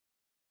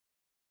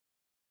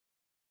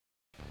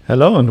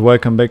Hello and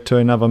welcome back to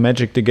another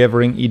Magic the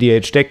Gathering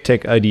EDH deck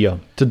tech idea.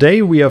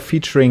 Today we are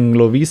featuring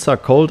Lovisa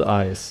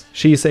Coldeyes.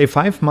 She is a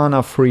 5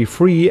 mana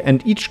free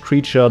and each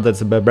creature that's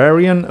a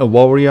barbarian, a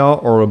warrior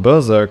or a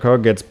berserker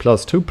gets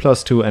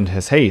 +2/+2 and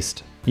has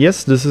haste.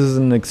 Yes, this is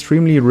an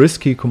extremely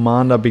risky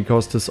commander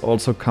because this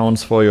also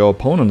counts for your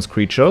opponent's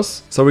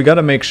creatures, so we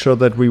gotta make sure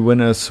that we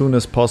win as soon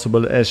as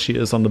possible as she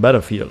is on the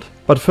battlefield.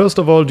 But first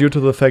of all, due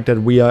to the fact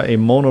that we are a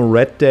mono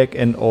red deck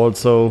and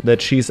also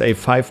that she's a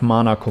 5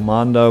 mana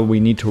commander, we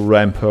need to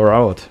ramp her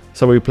out.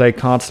 So we play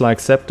cards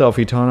like Scepter of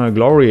Eternal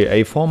Glory,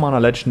 a 4 mana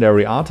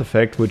legendary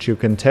artifact which you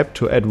can tap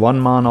to add 1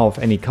 mana of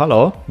any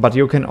color, but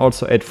you can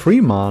also add 3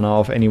 mana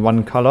of any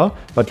one color,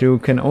 but you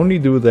can only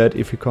do that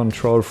if you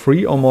control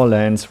 3 or more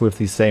lands with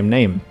the same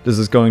name. This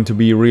is going to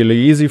be really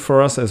easy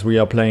for us as we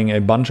are playing a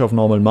bunch of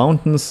normal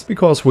mountains,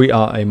 because we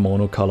are a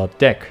monocolored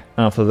deck.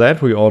 After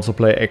that we also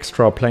play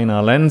Extra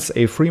Planar Lens,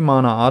 a 3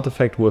 mana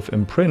artifact with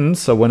imprint,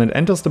 so when it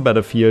enters the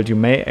battlefield you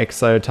may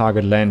exile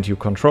target land you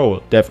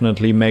control.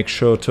 Definitely make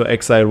sure to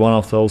exile one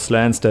of those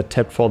lands that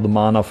tap for the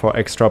mana for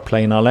Extra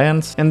Planar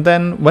Lands, and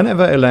then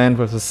whenever a land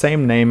with the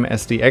same name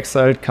as the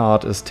exiled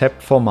card is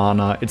tapped for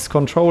mana, its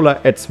controller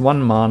adds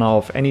 1 mana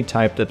of any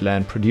type that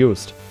land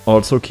produced.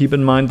 Also keep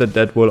in mind that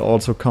that will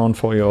also count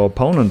for your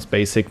opponent's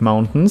basic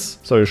mountains,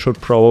 so you should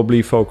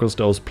probably focus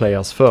those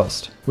players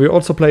first. We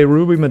also play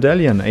Ruby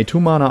Medallion, a 2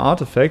 mana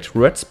artifact.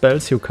 Red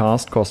spells you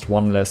cast cost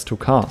 1 less to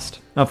cast.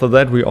 After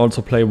that we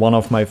also play one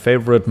of my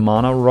favorite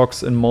mana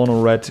rocks in mono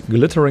red,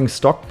 Glittering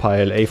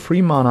Stockpile, a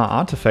 3 mana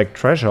artifact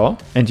treasure,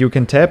 and you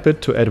can tap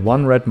it to add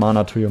 1 red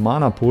mana to your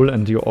mana pool,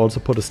 and you also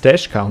put a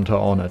stash counter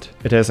on it.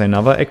 It has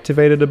another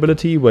activated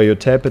ability where you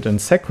tap it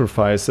and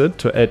sacrifice it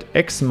to add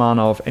X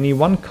mana of any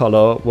one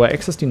color, where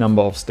X is the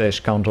number of stash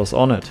counters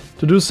on it.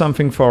 To do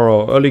something for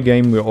our early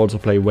game we also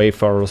play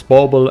Wayfarer's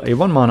Bauble, a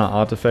 1 mana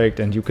artifact,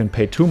 and you can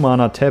pay 2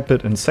 mana, tap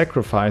it and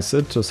sacrifice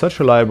it to search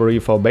a library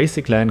for a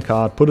basic land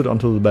card, put it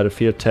onto the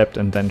battlefield tapped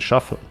and then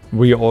shuffle.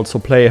 We also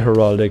play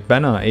Heraldic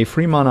Banner, a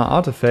 3 mana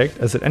artifact.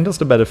 As it enters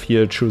the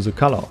battlefield, choose a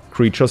color.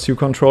 Creatures you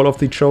control of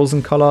the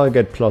chosen color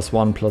get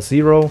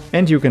 +1/+0,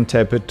 and you can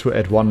tap it to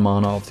add 1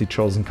 mana of the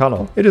chosen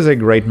color. It is a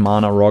great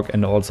mana rock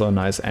and also a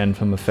nice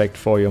anthem effect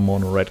for your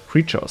mono red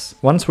creatures.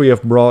 Once we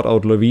have brought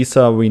out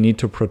Lovisa, we need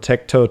to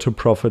protect her to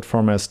profit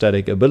from her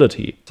static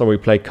ability. So we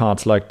play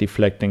cards like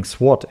Deflecting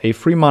Sword, a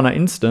 3 mana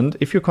instant.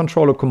 If you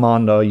control a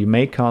commander, you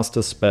may cast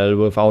a spell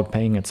without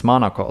paying its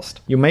mana cost.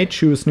 You may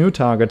choose new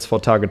targets for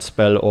target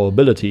spell or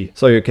ability,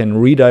 so you can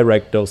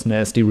redirect those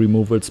nasty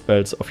removal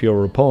spells of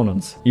your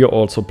opponents. You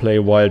also play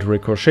Wild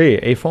Ricochet,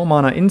 a 4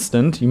 mana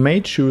instant. You may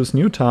choose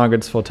new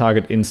targets for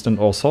target instant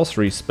or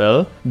sorcery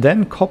spell,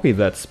 then copy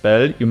that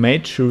spell. You may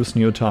choose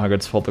new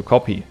targets for the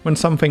copy. When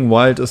something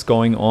wild is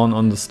going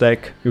on the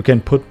stack, you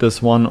can put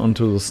this one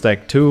onto the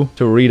stack too,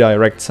 to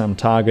redirect some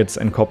targets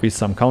and copy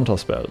some counter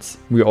spells.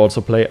 We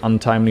also play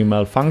Untimely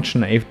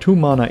Malfunction, a 2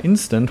 mana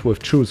instant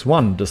with choose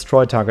 1,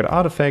 destroy target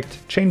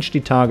artifact, change the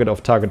target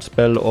of target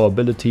spell or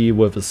ability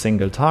with a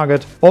single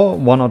target, or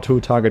 1 or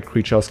 2 target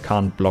creatures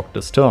can't block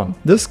this turn.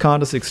 This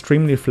card is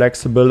extremely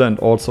flexible and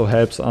also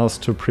helps us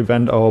to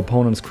prevent our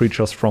opponent's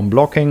creatures from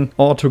blocking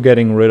or to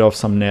getting rid of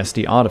some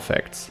nasty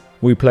artifacts.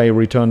 We play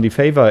Return the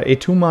Favor, a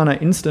 2 mana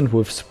instant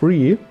with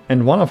Spree,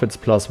 and one of its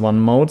 +1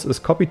 modes is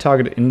copy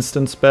target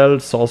instant spell,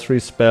 sorcery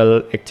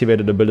spell,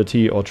 activated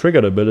ability or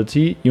triggered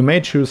ability. You may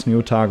choose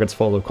new targets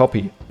for the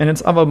copy. And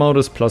its other mode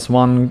is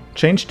 +1,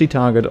 change the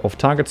target of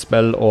target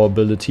spell or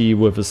ability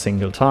with a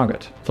single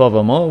target.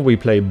 Furthermore, we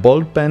play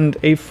Bolt Bend,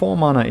 a 4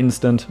 mana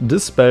instant.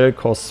 This spell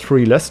costs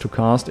 3 less to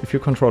cast if you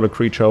control a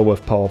creature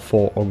with power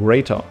 4 or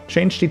greater.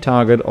 Change the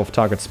target of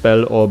target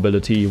spell or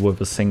ability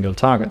with a single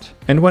target.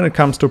 And when it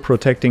comes to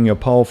protecting your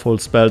powerful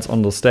spells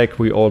on the stack,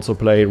 we also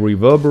play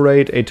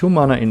Reverberate, a 2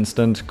 mana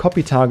instant.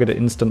 Copy target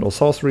instant or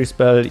sorcery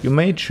spell. You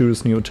may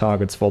choose new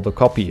targets for the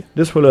copy.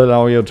 This will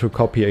allow you to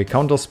copy a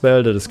counter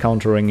spell that is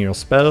countering your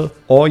spell,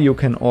 or you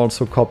can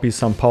also copy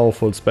some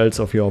powerful spells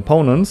of your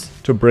opponents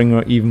to bring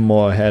her even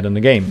more ahead in the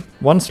game.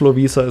 Once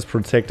Lovisa is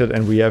protected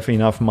and we have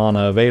enough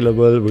mana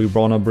available, we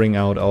wanna bring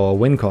out our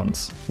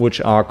Wincons,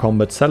 which are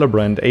Combat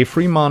Celebrant, a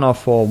 3 mana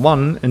for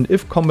 1, and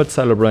if Combat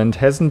Celebrant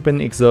hasn't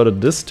been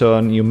exerted this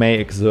turn, you may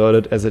exert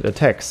it as it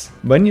attacks.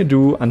 When you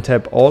do,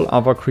 untap all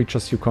other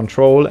creatures you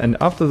control, and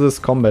after this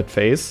combat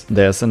phase,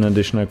 there's an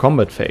additional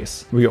combat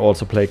phase. We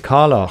also play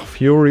Karlach,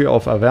 Fury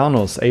of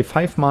Avernus, a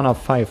 5 mana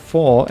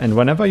 5/4, and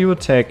whenever you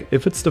attack,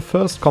 if it's the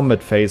first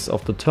combat phase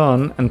of the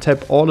turn,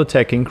 untap all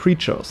attacking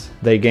creatures.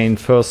 They gain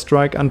first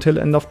strike until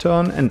end of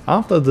turn, and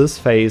after this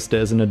phase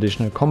there's an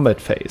additional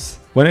combat phase.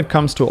 When it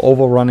comes to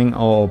overrunning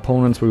our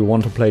opponents, we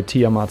want to play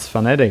Tiamat's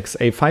Fanatics,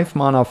 a 5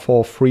 mana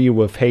 4/3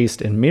 with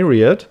haste and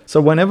myriad. So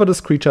whenever this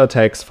creature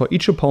attacks, for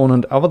each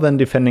opponent other than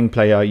defending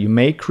player, you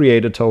may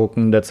create a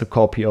token that's a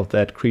copy of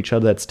that creature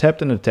that's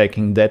tapped and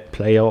attacking that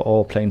player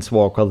or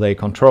planeswalker they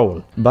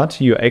control. But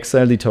you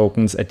exile the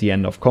tokens at the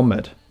end of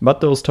combat.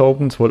 but those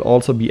tokens will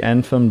also be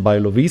anthemed by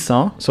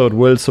Lovisa, so it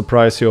will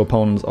surprise your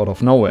opponents out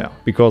of nowhere.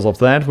 Because of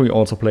that, we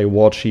also play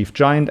War Chief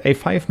Giant, a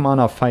 5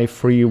 mana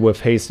 5/3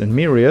 with haste and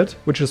myriad,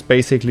 which is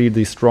basically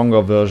the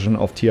stronger version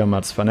of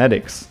Tiamat's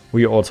Fanatics.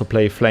 We also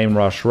play Flame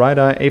Rush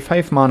Rider, a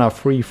 5 mana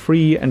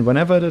 3/3, and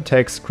whenever it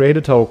attacks, create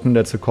a token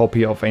that's a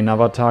copy of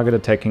another target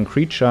attacking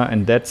creature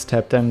and that's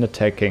tapped and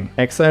attacking.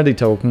 Exile the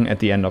token at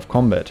the end of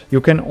combat.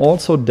 You can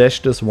also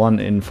dash this one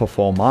in for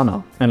 4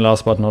 mana. And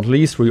last but not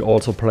least, we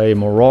also play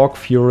Morog,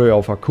 Fury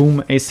of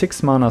Akum, a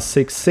 6 mana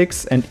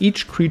 6/6, and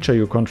each creature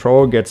you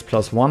control gets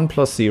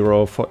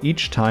 +1/+0 for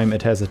each time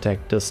it has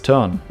attacked this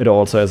turn. It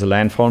also has a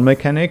landfall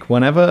mechanic.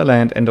 Whenever a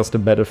land enters the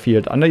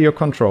battlefield under your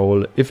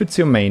control, if it's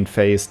your main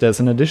phase, there's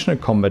an additional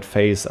combat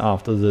phase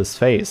after this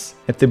phase.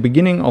 At the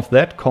beginning of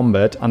that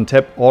combat,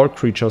 untap all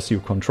creatures you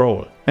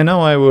control. And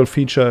now I will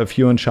feature a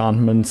few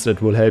enchantments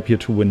that will help you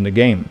to win the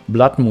game.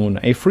 Blood Moon,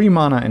 a 3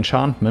 mana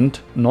enchantment,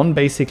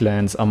 non-basic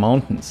lands are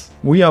mountains.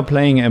 We are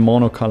playing a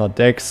monocolored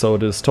deck, so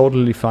it is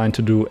totally fine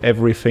to do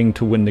everything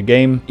to win the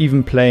game,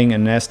 even playing a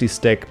nasty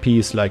stack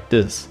piece like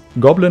this.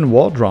 Goblin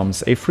War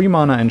Drums, a 3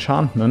 mana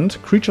enchantment,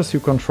 creatures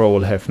you control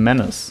have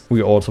menace.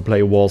 We also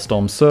play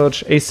Warstorm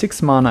Surge, a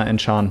 6 mana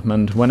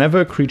enchantment. Whenever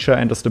a creature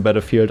enters the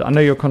battlefield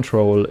under your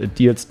control, it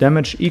deals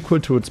damage equal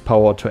to its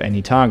power to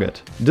any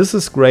target. This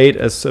is great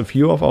as a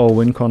few of our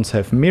Wincons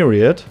have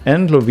Myriad,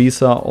 and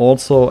Lovisa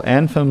also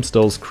anthems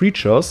those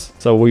creatures,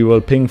 so we will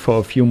ping for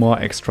a few more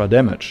extra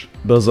damage.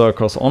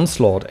 Berserker's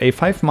Onslaught, a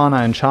 5 mana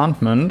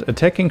enchantment,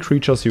 attacking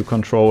creatures you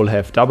control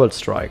have double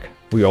strike.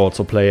 We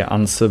also play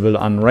Uncivil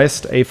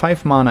Unrest, a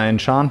 5 mana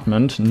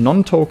enchantment.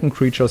 Non-token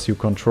creatures you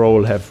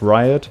control have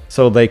Riot,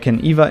 so they can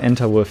either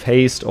enter with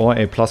haste or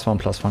a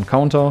 +1/+1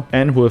 counter,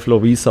 and with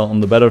Lovisa on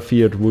the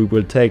battlefield we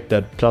will take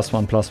that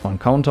 +1/+1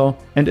 counter,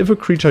 and if a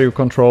creature you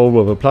control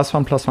with a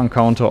 +1/+1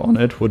 counter on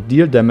it would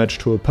deal damage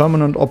to a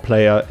permanent or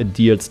player, it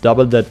deals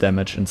double that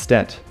damage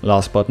instead.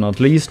 Last but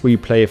not least, we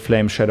play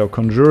Flame Shadow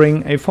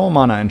Conjuring, a 4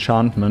 mana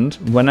enchantment.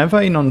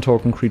 Whenever a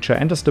non-token creature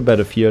enters the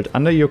battlefield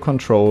under your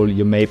control,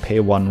 you may pay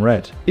 1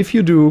 red. If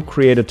you do,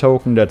 create a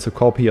token that's a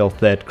copy of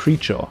that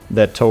creature.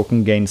 That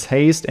token gains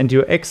haste and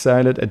you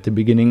exile it at the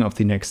beginning of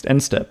the next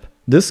end step.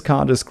 This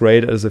card is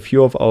great as a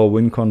few of our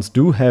Wincons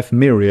do have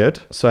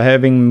Myriad, so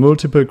having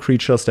multiple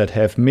creatures that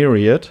have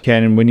Myriad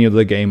can win you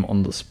the game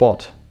on the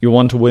spot. You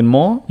want to win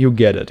more? You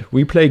get it.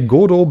 We play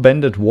Godo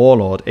Bandit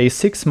Warlord, a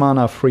 6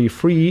 mana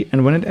 3/3,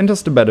 and when it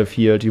enters the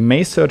battlefield you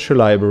may search your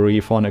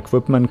library for an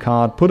equipment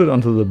card, put it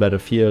onto the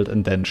battlefield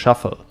and then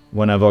shuffle.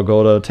 Whenever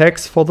Godo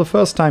attacks for the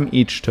first time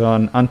each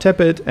turn,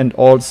 untap it and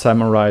all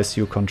samurais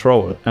you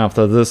control.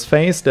 After this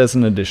phase there's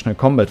an additional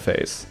combat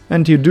phase.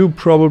 And you do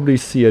probably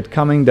see it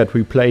coming that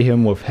we play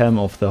him with Helm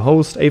of the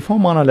Host, a 4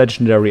 mana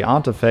legendary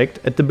artifact.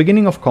 At the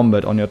beginning of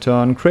combat on your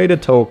turn, create a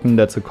token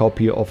that's a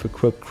copy of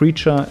equipped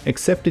creature,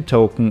 except the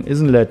token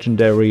isn't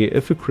legendary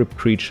if equipped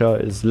creature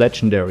is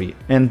legendary,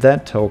 and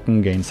that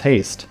token gains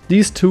haste.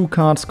 These two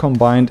cards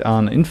combined are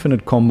an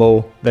infinite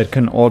combo that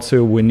can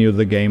also win you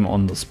the game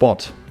on the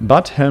spot.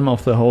 But Helm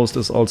of the Host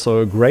is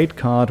also a great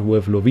card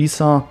with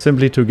Lovisa,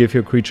 simply to give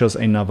your creatures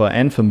another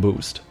anthem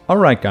boost.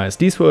 Alright guys,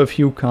 these were a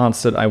few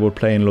cards that I would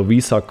play in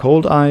Lovisa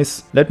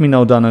Coldeyes. Let me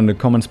know down in the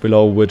comments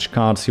below which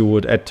cards you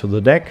would add to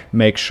the deck.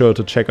 Make sure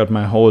to check out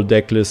my whole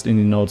deck list in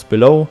the notes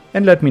below,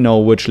 and let me know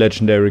which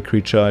legendary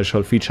creature I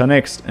shall feature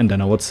next, and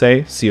then I would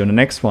say see you in the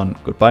next one.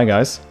 Goodbye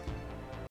guys.